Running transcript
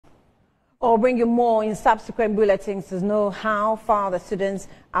Or bring you more in subsequent bulletins to know how far the students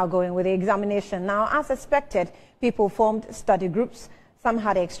are going with the examination. Now, as expected, people formed study groups, some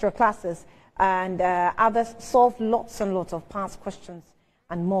had extra classes, and others solved lots and lots of past questions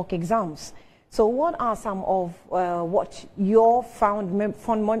and mock exams. So what are some of what your fond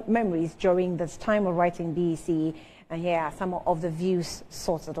memories during this time of writing BECE? And here are some of the views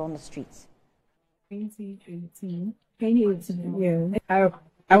sorted on the streets. 2018. Yeah.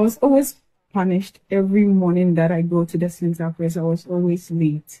 I was always punished every morning that I go to the center because I was always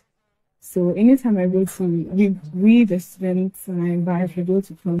late. So anytime I go to, we the students and I invite, we go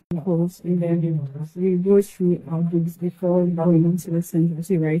to halls and then we go through our books before going into the center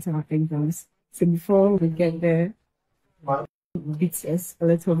to write our exams. So before we get there, it beats us a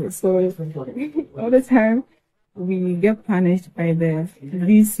little bit. So all the time we get punished by the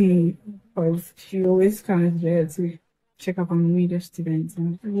VC because she always comes there to check up on me, the students.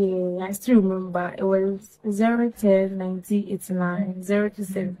 Yeah, I still remember it was 010 1989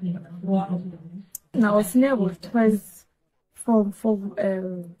 027. Wow. And I was nervous because from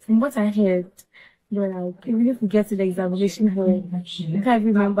what I heard, they were like, even if we get to the examination hall, you can't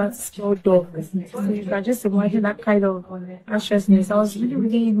remember small dogs. So you can just imagine that kind of anxiousness. I was really,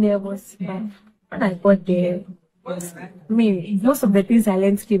 really nervous. But when I got there, I mean, most of the things I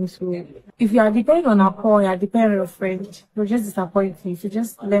learned came through. If you are depending on a call, you are depending on a friend, you'll just disappoint you. So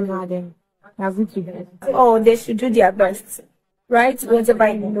just learn how them. Oh, they should do their best. Right? Whatever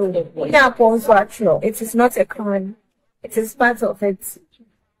you know. It is not a crime. It is part of it.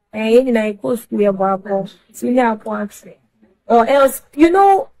 Or else, you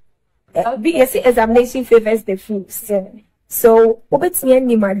know, BECE examination favors the fruits. So,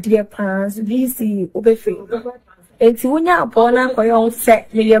 obetien my dear parents, BECE obefe. It's when you're born up for your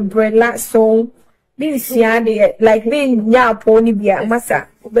set, million bread last so BECE like being ya pony be a massa,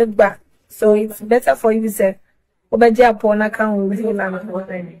 obeba. So it's better for you, sir. Obeja upon account with you.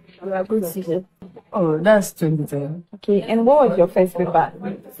 Oh, that's 2010. Okay, and what was your first paper?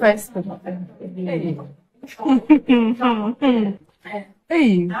 First paper.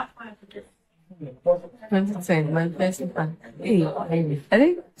 Hey. 2010, my first paper. Hey. I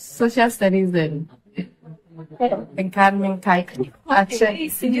think social studies then. Academic type. Actually,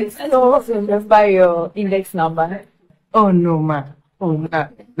 so remember your index number? Oh no, ma. Oh,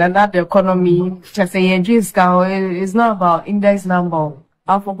 that the economy. Just say it's not about index number.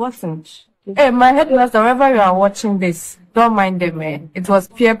 I've forgotten. Hey, my headmaster, whenever you are watching this, don't mind them, man. It was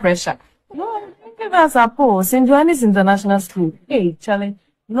peer pressure. No, I think that's a post. St. John's International School. Hey, Charlie,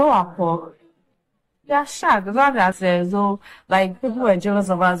 no apple. They are shocked. That says, so, like, people were jealous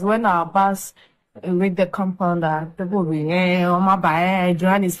of us when our bus with the compounder, people will be, hey, oh my bad,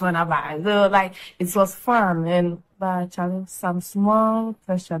 Joanne is fun about. So, like, it was fun. And, but, Charlie, some small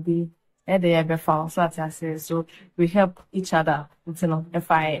pressure be at the year before. So, I say, so we help each other, you know,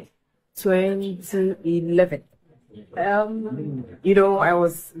 FIA. 2011. You know, I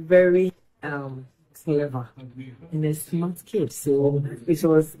was very clever and a smart kid, so it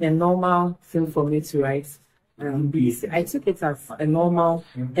was a normal thing for me to write. I took it as a normal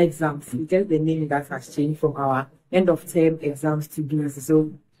exam, just the name that has changed from our end of term exams to BECE.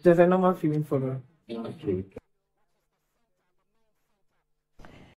 So there's a normal feeling for me. Okay.